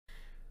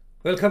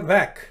Welcome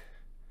back.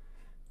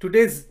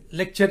 Today's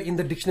lecture in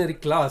the dictionary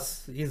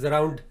class is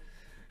around,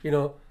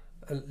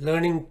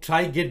 learning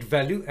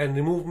TryGetValue and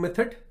remove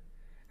method.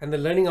 And the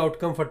learning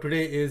outcome for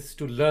today is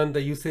to learn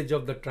the usage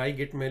of the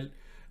TryGetValue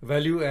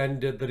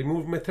and the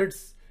remove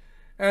methods,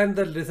 and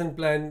the lesson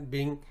plan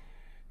being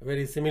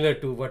very similar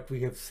to what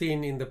we have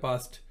seen in the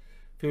past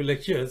few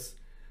lectures.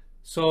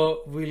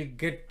 So we'll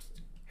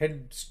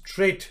head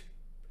straight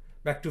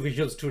back to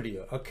Visual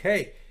Studio.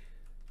 Okay.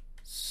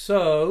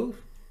 So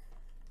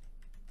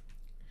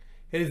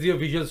here is your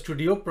Visual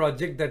Studio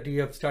project that we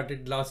have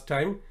started last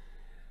time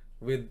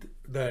with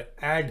the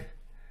add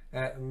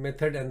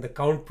method and the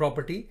count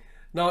property.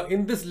 Now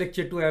in this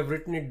lecture too, I have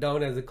written it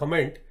down as a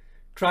comment.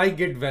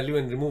 TryGetValue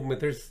and remove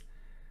methods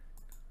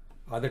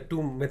are the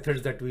two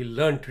methods that we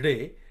learn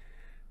today.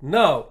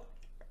 Now,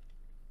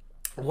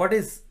 what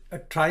is a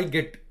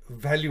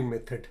TryGetValue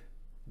method?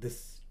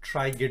 This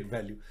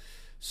TryGetValue.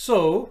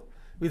 So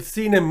we'll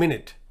see in a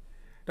minute.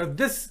 Now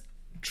this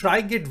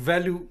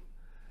TryGetValue,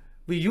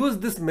 we use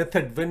this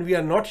method when we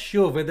are not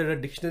sure whether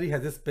a dictionary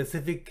has a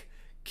specific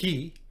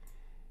key,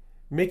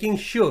 making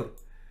sure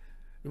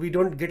we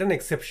don't get an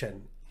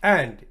exception,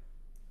 and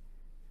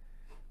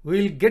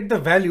we'll get the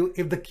value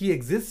if the key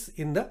exists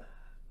in the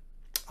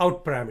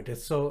out parameters.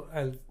 So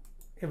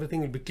everything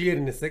will be clear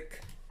in a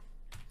sec.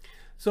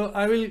 So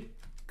I will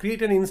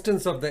create an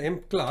instance of the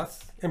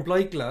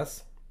employee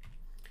class,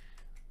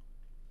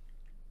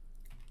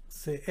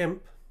 say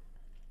emp,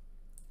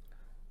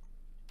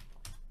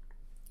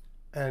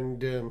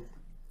 and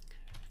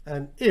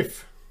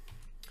if.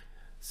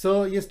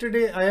 So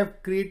yesterday I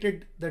have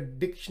created the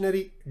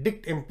dictionary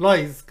dict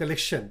employees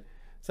collection,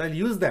 so I'll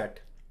use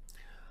that.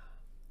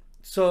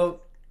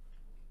 So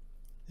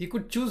you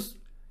could choose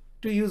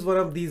to use one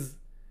of these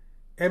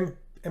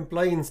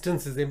employee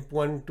instances,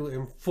 emp1 to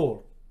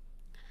emp4.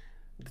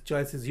 The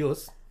choice is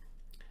yours.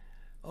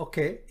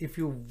 Okay, if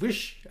you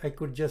wish, I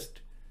could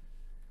just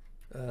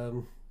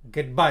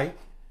get by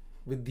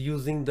with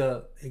using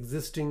the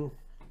existing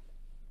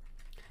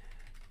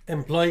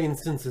employee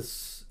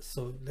instances.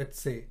 So let's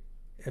say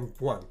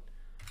emp1.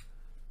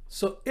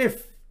 So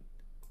if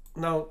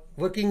now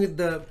working with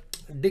the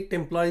dict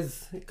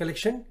employees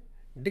collection,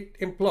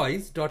 dict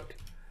employees dot,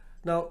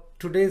 now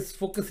today's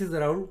focus is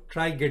around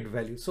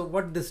TryGetValue. So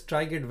what this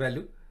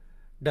TryGetValue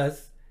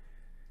does,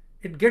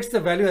 it gets the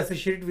value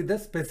associated with the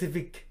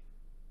specific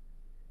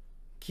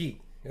key.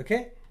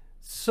 Okay,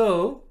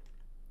 so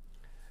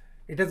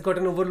it has got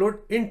an overload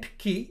int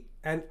key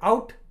and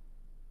out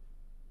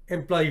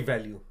employee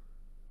value.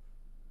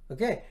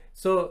 Okay,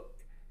 so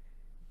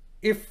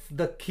if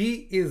the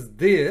key is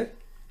there,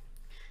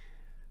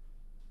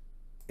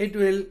 it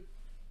will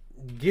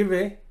give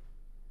a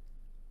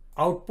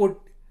output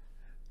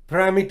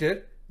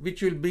parameter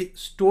which will be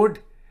stored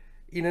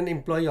in an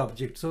employee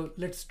object. So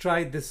let's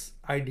try this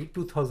ID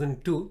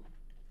 2002,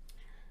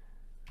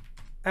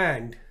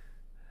 and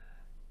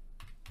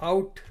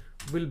out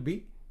will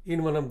be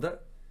in one of the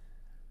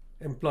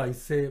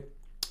employees, say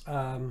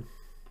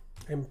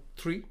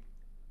M3.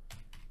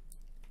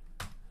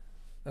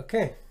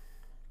 Okay,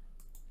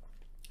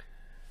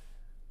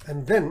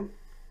 and then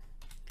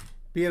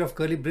pair of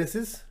curly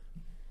braces,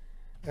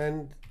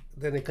 and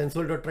then a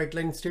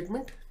console.writeLine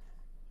statement.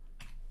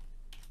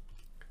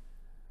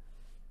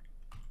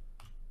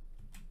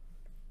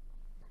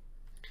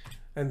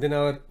 And then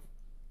our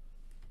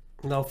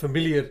now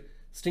familiar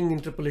string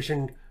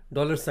interpolation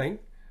 $,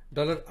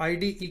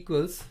 $ID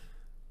equals.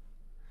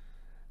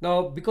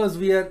 Now because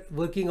we are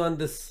working on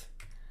this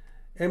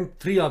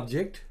M3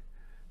 object,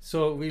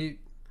 so we'll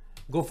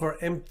go for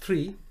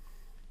M3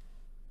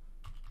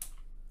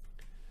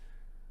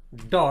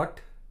 dot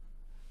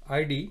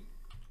ID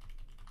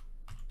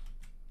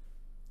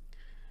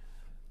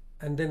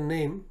and then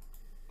name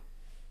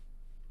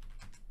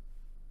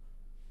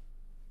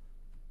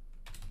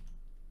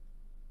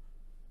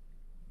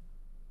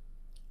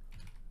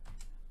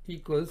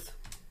equals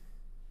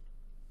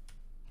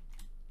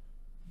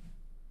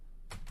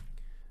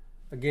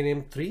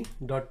again M3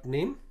 dot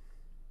name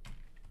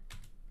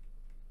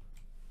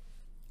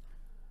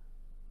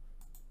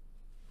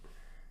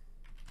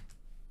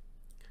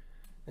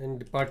and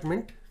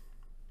department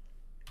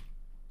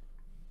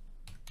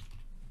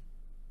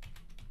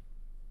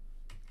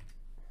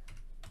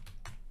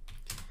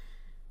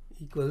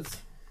equals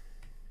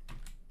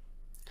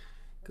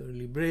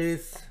curly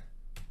brace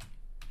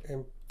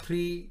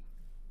M3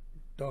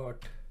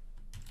 dot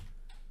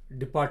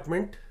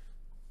department,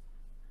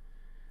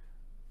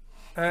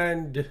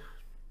 and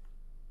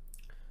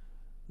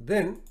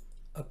then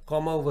a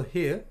comma over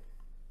here,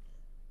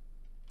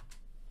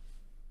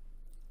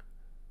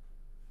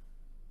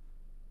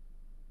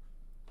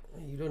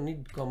 you don't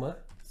need comma,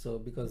 so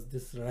because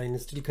this line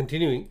is still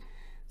continuing.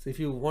 So if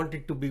you want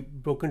it to be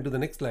broken to the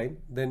next line,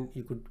 then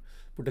you could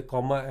put a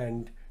comma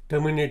and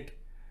terminate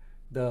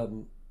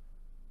the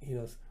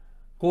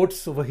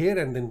quotes over here,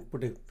 and then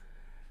put a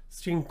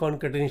string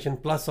concatenation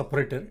plus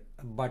operator.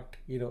 But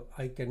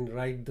I can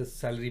write the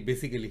salary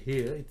basically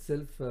here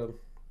itself,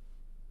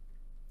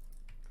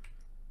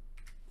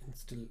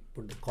 still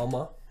put the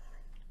comma,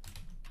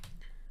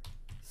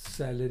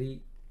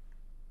 salary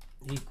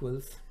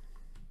equals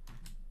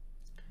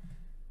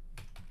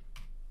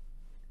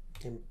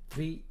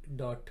emp3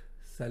 dot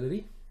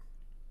salary.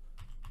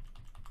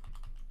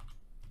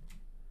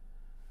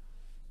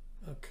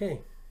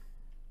 Okay.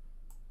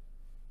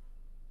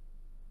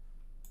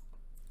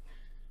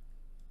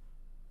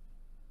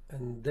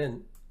 And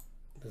then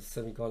the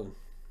semicolon.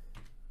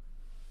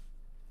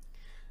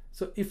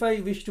 So if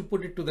I wish to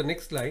put it to the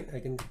next line, I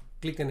can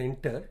click and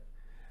enter,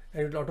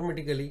 and it will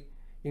automatically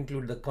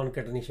include the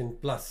concatenation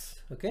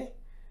plus. Okay,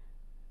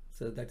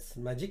 so that's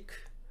magic.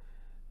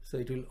 So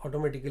it will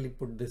automatically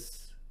put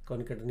this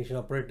concatenation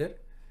operator.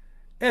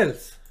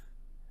 Else,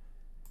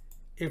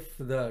 if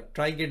the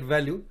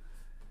TryGetValue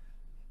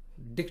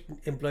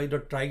dict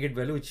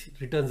employee.TryGetValue, which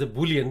returns a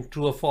boolean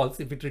true or false,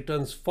 if it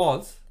returns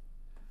false,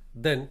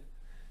 then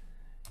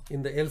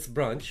in the else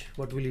branch,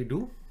 what will you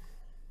do?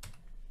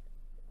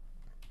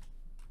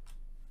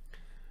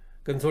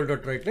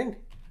 Console.writeLine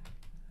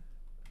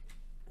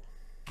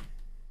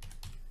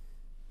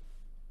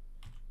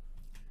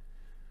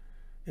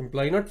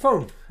employee not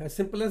found, as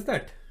simple as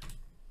that.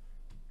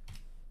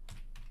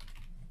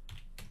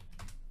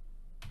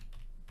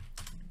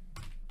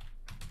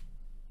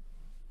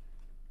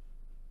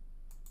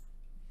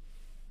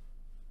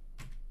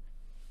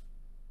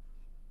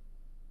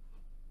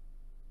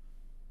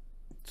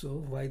 So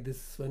why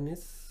this one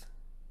is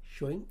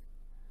showing?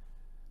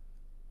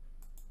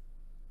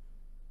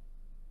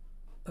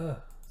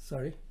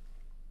 Sorry,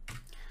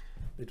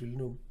 it will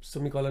no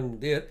semicolon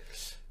there.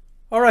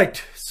 All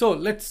right, so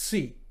let's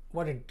see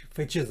what it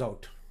fetches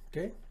out.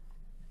 Okay,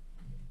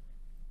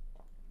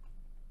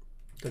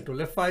 Control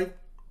F5.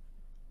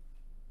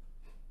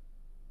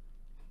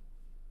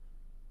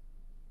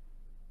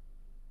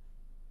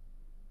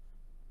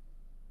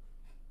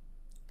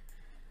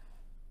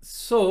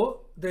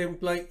 So the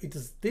employee, it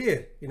is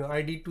there, you know,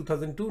 ID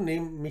 2002,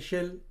 name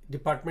Michelle,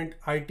 department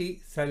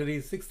IT, salary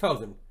is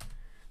 6,000.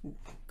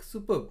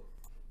 Superb.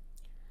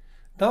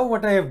 Now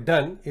what I have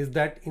done is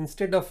that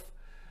instead of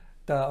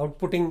the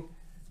outputting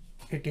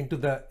it into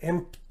the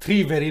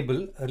emp3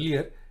 variable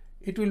earlier,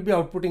 it will be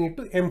outputting it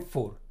to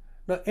emp4.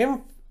 Now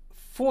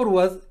emp4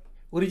 was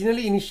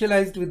originally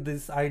initialized with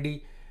this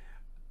ID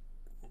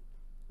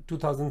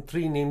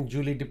 2003, name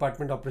Julie,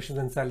 department operations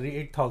and salary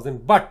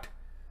 8,000, but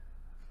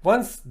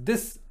once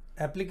this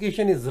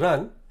application is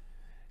run,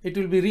 it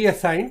will be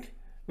reassigned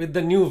with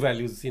the new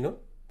values, you know,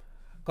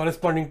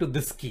 corresponding to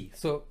this key.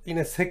 So in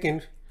a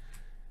second,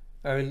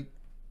 I will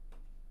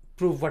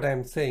prove what I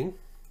am saying.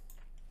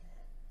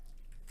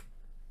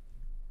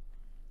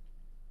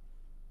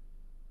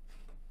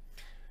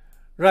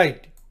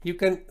 Right, you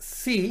can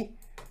see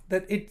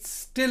that it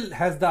still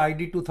has the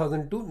ID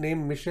 2002,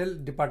 name Michelle,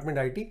 department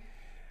IT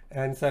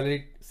and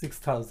salary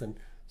 6,000.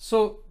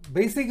 So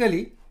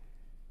basically,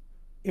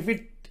 if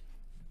it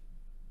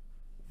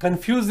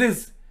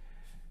confuses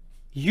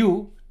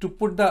you to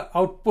put the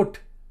output,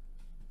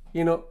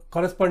 you know,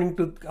 corresponding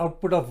to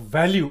output of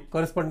value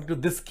corresponding to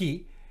this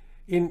key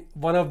in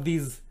one of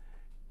these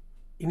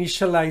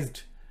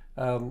initialized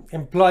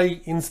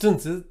employee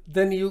instances,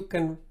 then you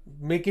can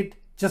make it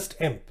just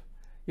emp.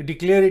 You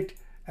declare it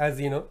as,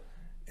 you know,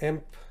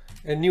 emp,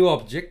 a new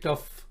object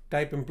of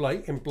type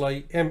employee,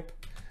 employee emp,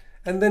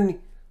 and then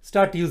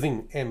start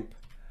using emp.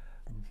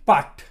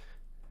 But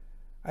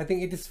I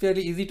think it is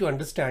fairly easy to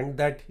understand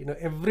that, you know,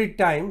 every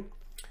time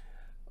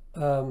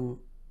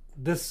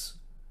this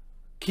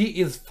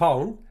key is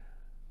found,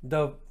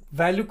 the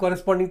value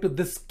corresponding to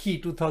this key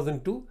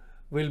 2002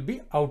 will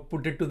be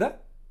outputted to the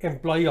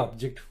employee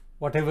object,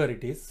 whatever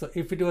it is. So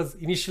if it was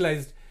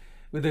initialized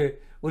with the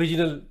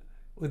original,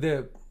 with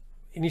the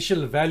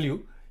initial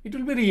value, it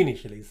will be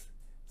reinitialized.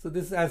 So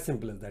this is as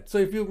simple as that. So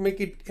if you make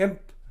it emp,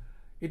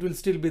 it will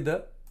still be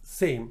the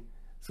same.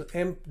 So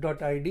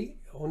emp.id,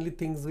 only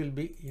things will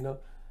be, you know,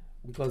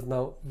 because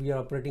now we are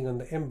operating on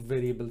the emp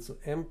variable. So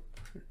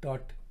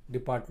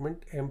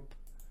emp.department,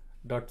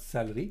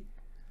 emp.salary.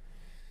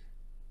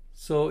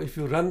 So if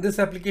you run this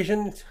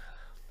application,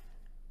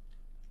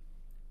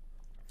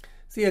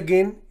 see,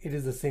 again, it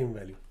is the same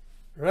value,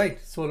 right?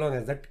 So long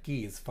as that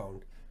key is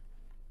found.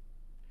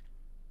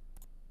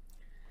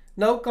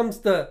 Now comes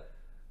the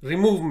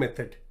remove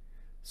method.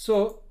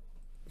 So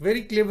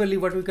very cleverly,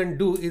 what we can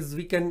do is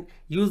we can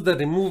use the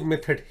remove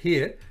method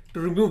here to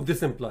remove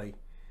this employee.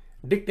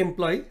 Dict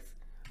employees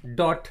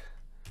dot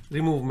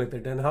remove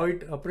method, and how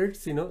it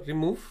operates, you know,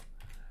 remove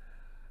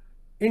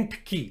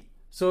int key.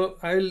 So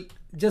I will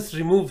just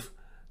remove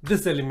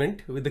this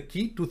element with the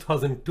key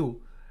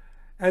 2002,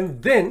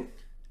 and then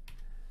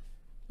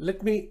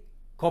let me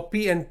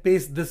copy and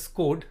paste this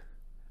code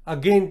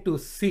again to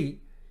see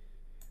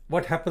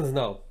what happens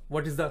now.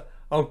 What is the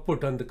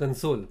output on the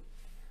console?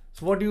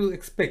 So what do you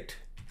expect?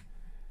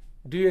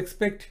 Do you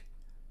expect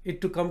it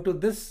to come to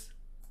this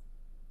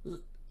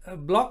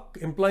block,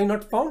 employee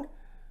not found?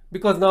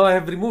 Because now I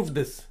have removed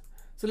this.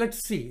 So let's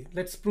see,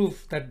 let's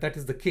prove that that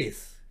is the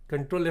case.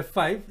 Control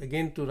F5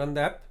 again to run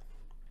the app.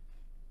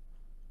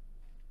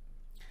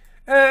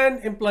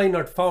 And employee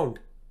not found.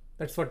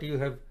 That's what you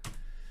have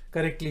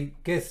correctly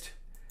guessed.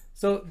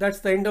 So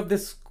that's the end of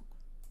this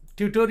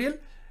tutorial.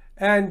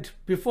 And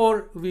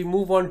before we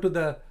move on to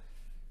the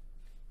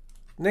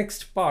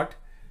next part,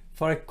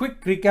 for a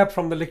quick recap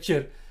from the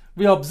lecture,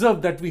 we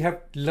observed that we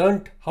have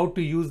learned how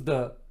to use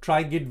the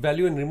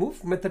TryGetValue and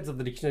remove methods of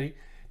the dictionary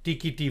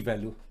TKT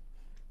value.